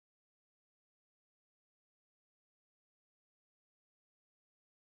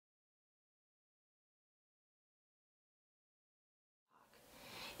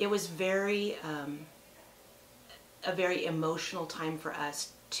it was a very emotional time for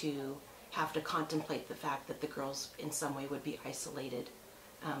us to have to contemplate the fact that the girls in some way would be isolated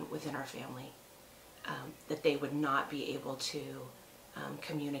within our family, that they would not be able to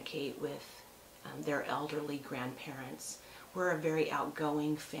communicate with their elderly grandparents. We're a very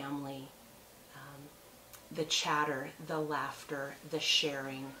outgoing family. The chatter, the laughter, the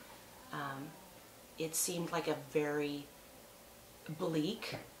sharing, it seemed like a very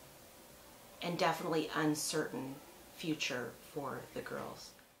bleak and definitely uncertain future for the girls.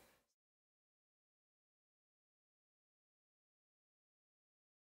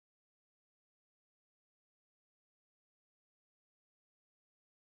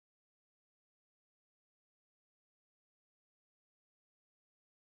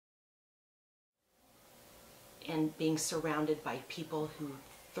 And being surrounded by people who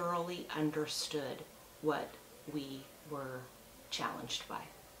thoroughly understood what we were challenged by.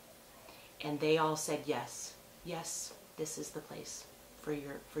 And they all said, yes, yes, this is the place for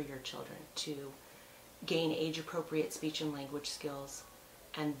your children to gain age-appropriate speech and language skills,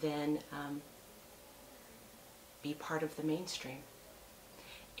 and then be part of the mainstream.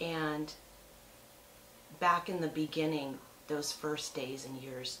 And back in the beginning, those first days and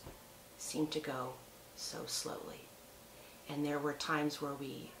years seemed to go so slowly. And there were times where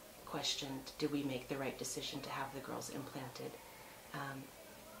we questioned, did we make the right decision to have the girls implanted?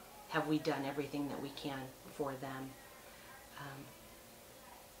 Have we done everything that we can for them?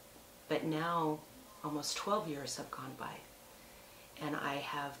 But now, almost 12 years have gone by, and I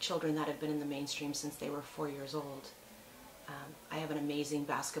have children that have been in the mainstream since they were 4 years old. I have an amazing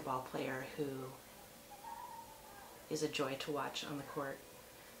basketball player who is a joy to watch on the court.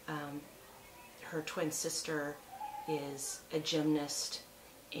 Her twin sister is a gymnast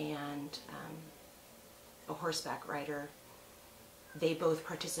and a horseback rider. They both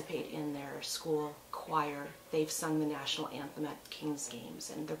participate in their school choir. They've sung the national anthem at King's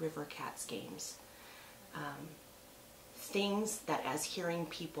games and the River Cats games. Things that as hearing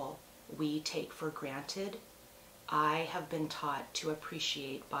people we take for granted, I have been taught to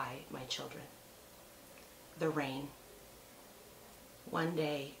appreciate by my children. The rain. One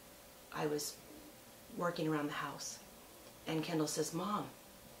day I was working around the house and Kendall says, "Mom,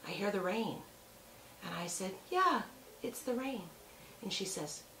 I hear the rain." And I said, "Yeah, it's the rain." And she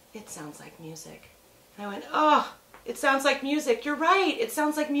says, "It sounds like music." And I went, "Oh, it sounds like music. You're right, it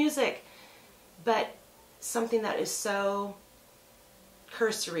sounds like music." But something that is so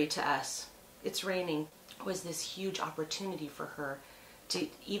cursory to us, it's raining, was this huge opportunity for her to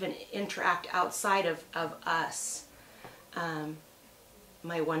even interact outside of us.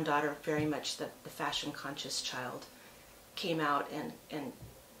 My one daughter, very much the fashion conscious child, came out and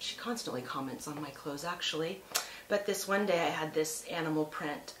she constantly comments on my clothes actually. But this one day I had this animal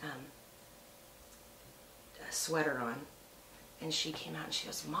print sweater on, and she came out and she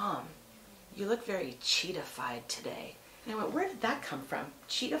goes, "Mom, you look very cheetah-fied today." And I went, "Where did that come from?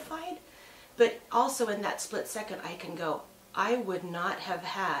 Cheetah-fied?" But also in that split second I can go, I would not have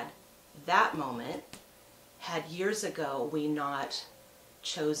had that moment had years ago we not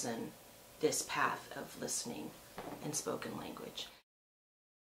chosen this path of listening and spoken language.